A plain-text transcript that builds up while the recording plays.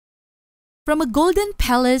From a golden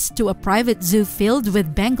palace to a private zoo filled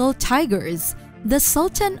with Bengal tigers, the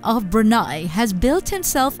Sultan of Brunei has built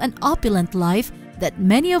himself an opulent life that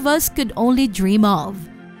many of us could only dream of.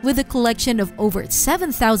 With a collection of over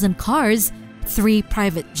 7,000 cars, 3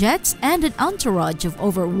 private jets, and an entourage of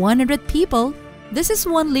over 100 people, this is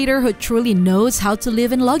one leader who truly knows how to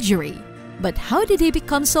live in luxury. But how did he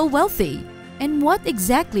become so wealthy? And what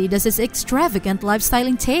exactly does his extravagant lifestyle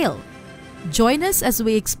entail? Join us as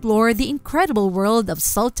we explore the incredible world of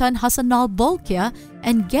Sultan Hassanal Bolkiah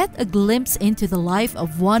and get a glimpse into the life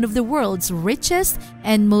of one of the world's richest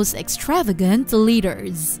and most extravagant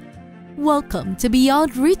leaders. Welcome to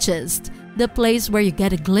Beyond Richest, the place where you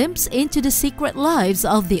get a glimpse into the secret lives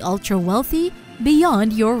of the ultra-wealthy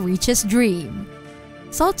beyond your richest dream.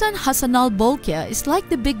 Sultan Hassanal Bolkiah is like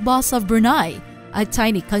the big boss of Brunei, a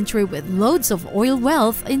tiny country with loads of oil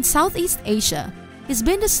wealth in Southeast Asia. He's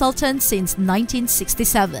been the Sultan since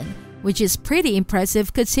 1967, which is pretty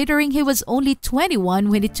impressive considering he was only 21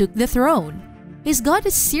 when he took the throne. He's got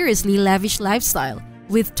a seriously lavish lifestyle,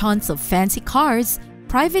 with tons of fancy cars,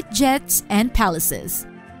 private jets, and palaces.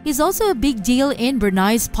 He's also a big deal in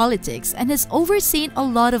Brunei's politics and has overseen a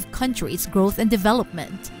lot of countries' growth and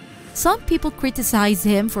development. Some people criticize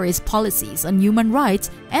him for his policies on human rights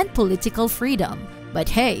and political freedom, but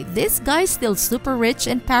hey, this guy's still super rich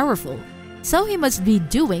and powerful, so he must be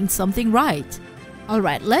doing something right.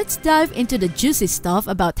 Alright, let's dive into the juicy stuff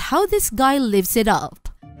about how this guy lives it up.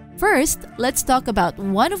 First, let's talk about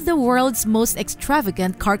one of the world's most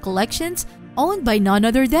extravagant car collections owned by none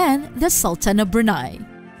other than the Sultan of Brunei.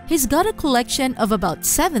 He's got a collection of about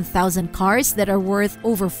 7,000 cars that are worth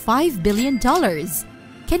over $5 billion.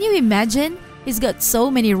 Can you imagine? He's got so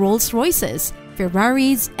many Rolls-Royces,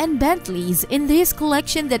 Ferraris, and Bentleys in this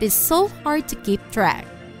collection that is so hard to keep track.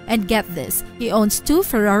 And get this, he owns 2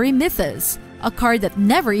 Ferrari Mythos, a car that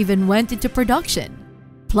never even went into production.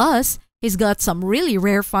 Plus, he's got some really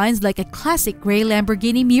rare finds like a classic gray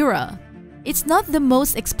Lamborghini Miura. It's not the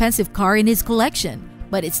most expensive car in his collection,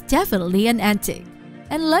 but it's definitely an antique.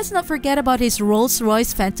 And let's not forget about his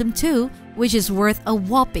Rolls-Royce Phantom 2, which is worth a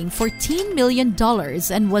whopping $14 million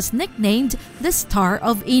and was nicknamed the Star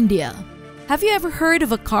of India. Have you ever heard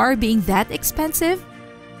of a car being that expensive?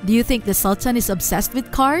 Do you think the Sultan is obsessed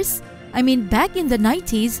with cars? I mean, back in the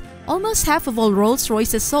 90s, almost half of all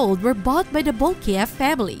Rolls-Royces sold were bought by the Bolkiah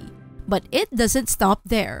family. But it doesn't stop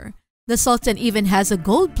there. The Sultan even has a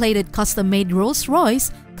gold-plated custom-made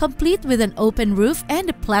Rolls-Royce, complete with an open roof and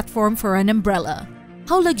a platform for an umbrella.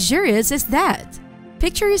 How luxurious is that?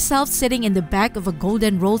 Picture yourself sitting in the back of a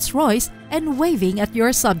golden Rolls-Royce and waving at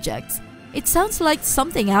your subjects. It sounds like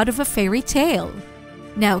something out of a fairy tale.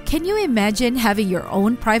 Now, can you imagine having your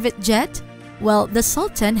own private jet? Well, the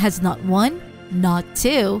Sultan has not 1, not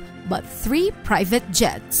 2, but 3 private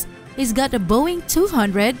jets. He's got a Boeing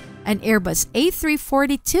 200, an Airbus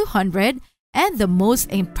A340-200, and the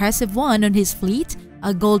most impressive one on his fleet,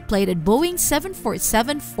 a gold-plated Boeing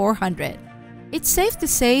 747-400. It's safe to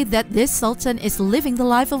say that this Sultan is living the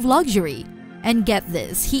life of luxury. And get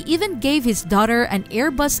this, he even gave his daughter an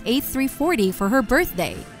Airbus A340 for her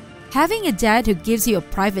birthday. Having a dad who gives you a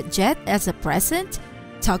private jet as a present?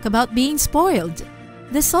 Talk about being spoiled.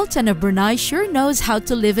 The Sultan of Brunei sure knows how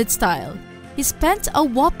to live in style. He spent a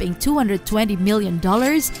whopping $220 million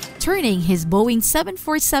turning his Boeing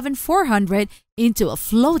 747-400 into a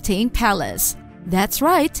floating palace. That's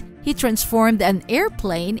right, he transformed an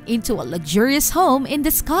airplane into a luxurious home in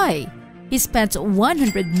the sky. He spent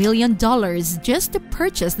 $100 million just to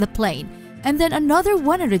purchase the plane, and then another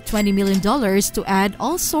 $120 million to add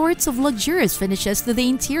all sorts of luxurious finishes to the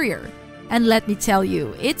interior. And let me tell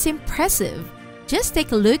you, it's impressive. Just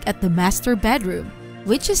take a look at the master bedroom,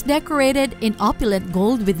 which is decorated in opulent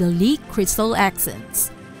gold with the crystal accents.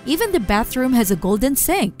 Even the bathroom has a golden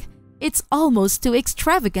sink. It's almost too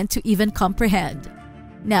extravagant to even comprehend.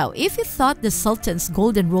 Now, if you thought the Sultan's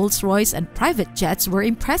golden Rolls-Royce and private jets were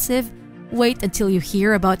impressive, wait until you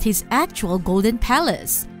hear about his actual golden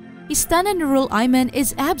palace. Istana Nurul Ayman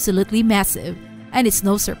is absolutely massive, and it's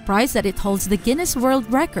no surprise that it holds the Guinness World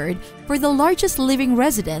Record for the largest living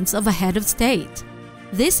residence of a head of state.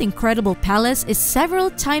 This incredible palace is several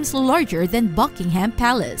times larger than Buckingham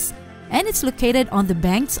Palace, and it's located on the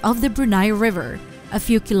banks of the Brunei River, a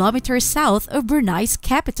few kilometers south of Brunei's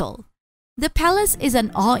capital. The palace is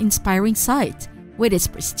an awe-inspiring sight, with its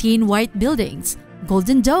pristine white buildings,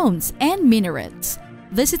 golden domes, and minarets.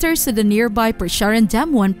 Visitors to the nearby Persharan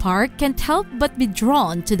Damwan Park can't help but be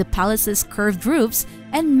drawn to the palace's curved roofs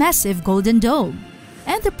and massive golden dome.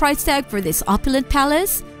 And the price tag for this opulent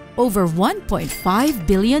palace? Over $1.5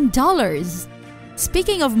 billion.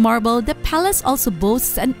 Speaking of marble, the palace also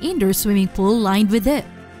boasts an indoor swimming pool lined with it.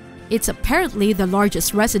 It's apparently the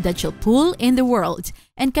largest residential pool in the world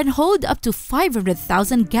and can hold up to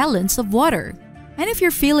 500,000 gallons of water. And if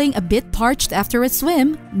you're feeling a bit parched after a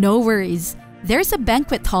swim, no worries. There's a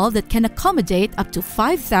banquet hall that can accommodate up to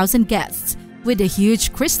 5,000 guests, with a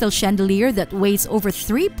huge crystal chandelier that weighs over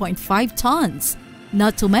 3.5 tons.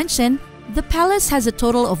 Not to mention, the palace has a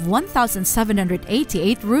total of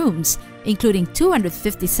 1,788 rooms, including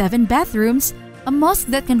 257 bathrooms, a mosque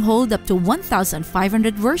that can hold up to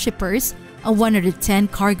 1,500 worshippers, a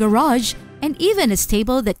 110-car garage, and even a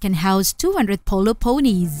stable that can house 200 polo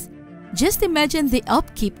ponies. Just imagine the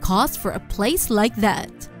upkeep cost for a place like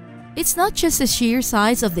that. It's not just the sheer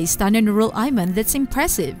size of the stunning Nurul Ayman that's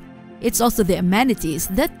impressive. It's also the amenities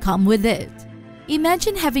that come with it.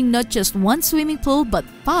 Imagine having not just one swimming pool but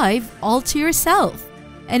 5 all to yourself.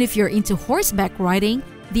 And if you're into horseback riding,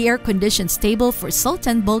 the air-conditioned stable for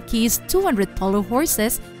Sultan Bolkiah's 200 polo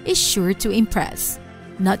horses is sure to impress.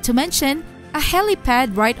 Not to mention, a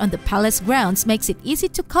helipad right on the palace grounds makes it easy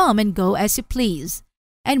to come and go as you please.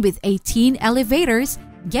 And with 18 elevators,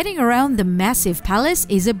 getting around the massive palace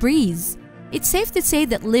is a breeze. It's safe to say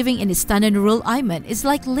that living in Istana Nurul Ayman is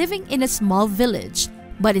like living in a small village,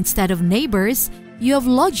 but instead of neighbors, you have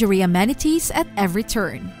luxury amenities at every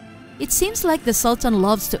turn. It seems like the Sultan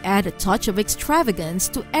loves to add a touch of extravagance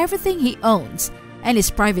to everything he owns, and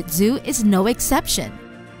his private zoo is no exception.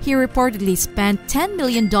 He reportedly spent $10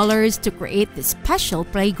 million to create this special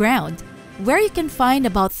playground, where you can find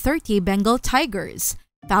about 30 Bengal tigers,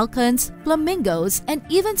 falcons, flamingos, and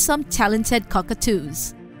even some talented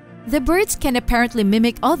cockatoos. The birds can apparently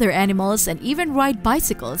mimic other animals and even ride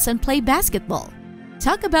bicycles and play basketball.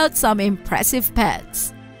 Talk about some impressive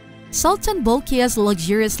pets. Sultan Bolkiah's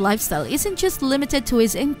luxurious lifestyle isn't just limited to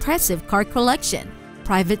his impressive car collection,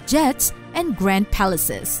 private jets, and grand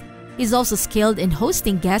palaces. He's also skilled in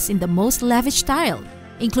hosting guests in the most lavish style,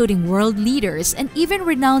 including world leaders and even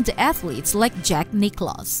renowned athletes like Jack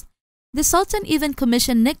Nicklaus. The Sultan even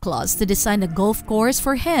commissioned Nicklaus to design a golf course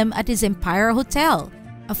for him at his Empire Hotel,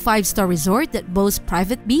 a 5-star resort that boasts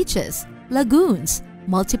private beaches, lagoons,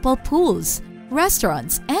 multiple pools,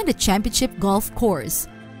 restaurants, and a championship golf course.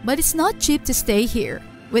 But it's not cheap to stay here,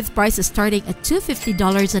 with prices starting at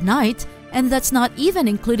 $250 a night, and that's not even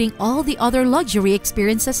including all the other luxury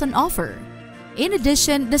experiences on offer. In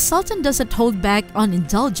addition, the Sultan doesn't hold back on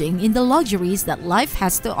indulging in the luxuries that life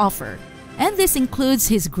has to offer, and this includes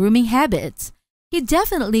his grooming habits. He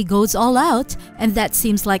definitely goes all out, and that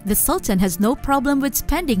seems like the Sultan has no problem with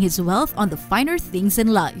spending his wealth on the finer things in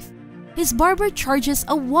life. His barber charges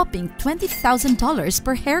a whopping $20,000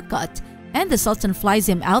 per haircut, and the Sultan flies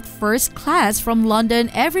him out first class from London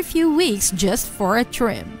every few weeks just for a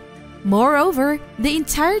trim. Moreover, the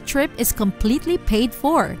entire trip is completely paid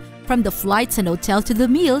for, from the flights and hotel to the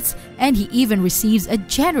meals, and he even receives a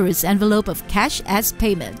generous envelope of cash as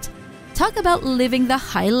payment. Talk about living the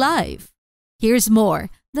high life. Here's more.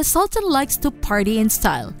 The Sultan likes to party in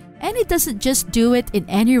style, and he doesn't just do it in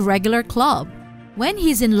any regular club. When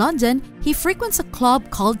he's in London, he frequents a club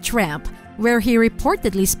called Tramp, where he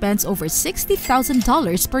reportedly spends over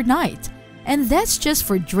 $60,000 per night. And that's just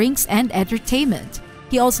for drinks and entertainment.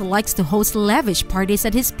 He also likes to host lavish parties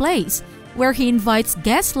at his place, where he invites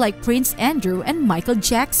guests like Prince Andrew and Michael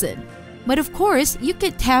Jackson. But of course, you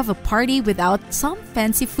can't have a party without some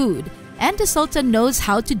fancy food, and the Sultan knows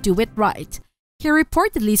how to do it right. He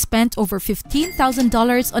reportedly spent over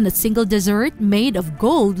 $15,000 on a single dessert made of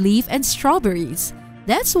gold leaf and strawberries.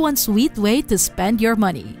 That's one sweet way to spend your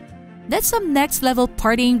money. That's some next-level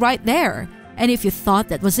partying right there. And if you thought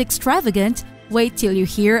that was extravagant, wait till you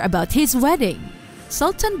hear about his wedding.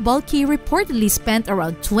 Sultan Bolkiah reportedly spent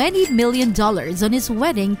around $20 million on his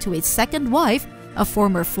wedding to his second wife, a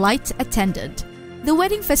former flight attendant. The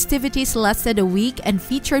wedding festivities lasted a week and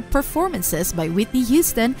featured performances by Whitney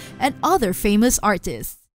Houston and other famous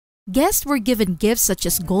artists. Guests were given gifts such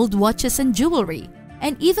as gold watches and jewelry,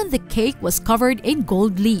 and even the cake was covered in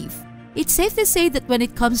gold leaf. It's safe to say that when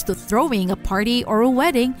it comes to throwing a party or a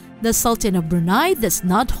wedding, the Sultan of Brunei does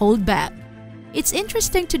not hold back. It's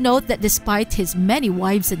interesting to note that despite his many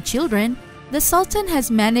wives and children, the Sultan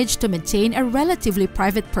has managed to maintain a relatively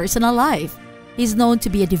private personal life. He's known to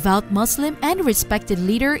be a devout Muslim and a respected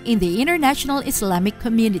leader in the international Islamic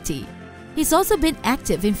community. He's also been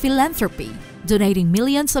active in philanthropy, donating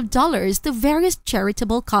millions of dollars to various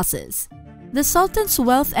charitable causes. The Sultan's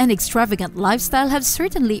wealth and extravagant lifestyle have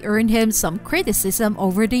certainly earned him some criticism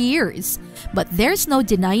over the years, but there's no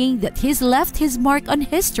denying that he's left his mark on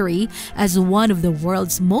history as one of the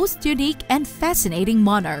world's most unique and fascinating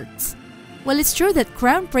monarchs. Well, it's true that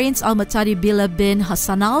Crown Prince Al-Muhtadi Billah bin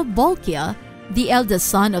Hassan al-Bolkiah, the eldest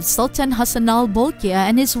son of Sultan Hassan al-Bolkiah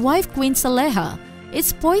and his wife Queen Saleha,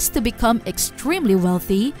 is poised to become extremely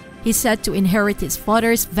wealthy. He's set to inherit his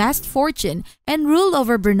father's vast fortune and rule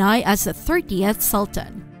over Brunei as the 30th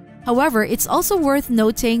Sultan. However, it's also worth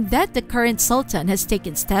noting that the current Sultan has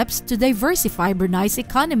taken steps to diversify Brunei's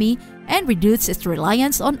economy and reduce its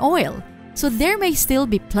reliance on oil, so there may still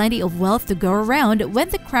be plenty of wealth to go around when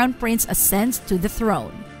the Crown Prince ascends to the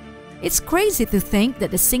throne. It's crazy to think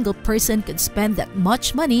that a single person could spend that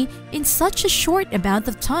much money in such a short amount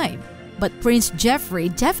of time, but Prince Jeffrey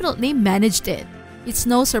definitely managed it. It's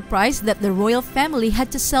no surprise that the royal family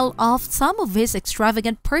had to sell off some of his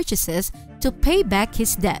extravagant purchases to pay back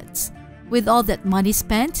his debts. With all that money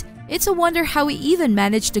spent, it's a wonder how he even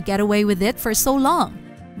managed to get away with it for so long.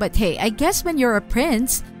 But hey, I guess when you're a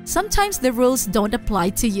prince, sometimes the rules don't apply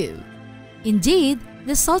to you. Indeed,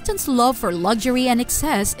 the Sultan's love for luxury and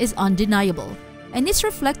excess is undeniable, and it's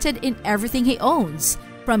reflected in everything he owns,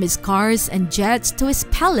 from his cars and jets to his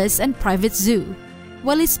palace and private zoo.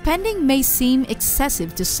 While his spending may seem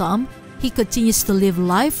excessive to some, he continues to live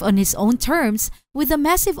life on his own terms with a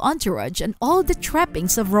massive entourage and all the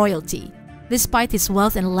trappings of royalty. Despite his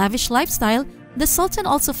wealth and lavish lifestyle, the Sultan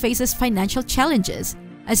also faces financial challenges,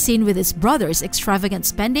 as seen with his brother's extravagant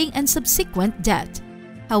spending and subsequent debt.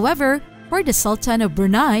 However, for the Sultan of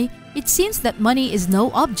Brunei, it seems that money is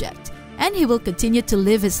no object, and he will continue to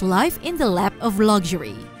live his life in the lap of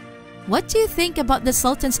luxury. What do you think about the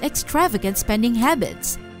Sultan's extravagant spending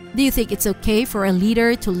habits? Do you think it's okay for a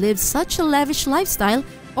leader to live such a lavish lifestyle,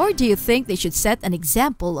 or do you think they should set an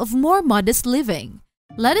example of more modest living?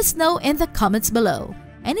 Let us know in the comments below.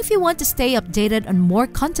 And if you want to stay updated on more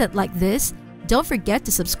content like this, don't forget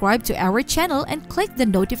to subscribe to our channel and click the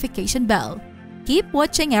notification bell. Keep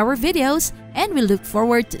watching our videos, and we look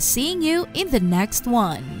forward to seeing you in the next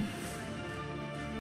one.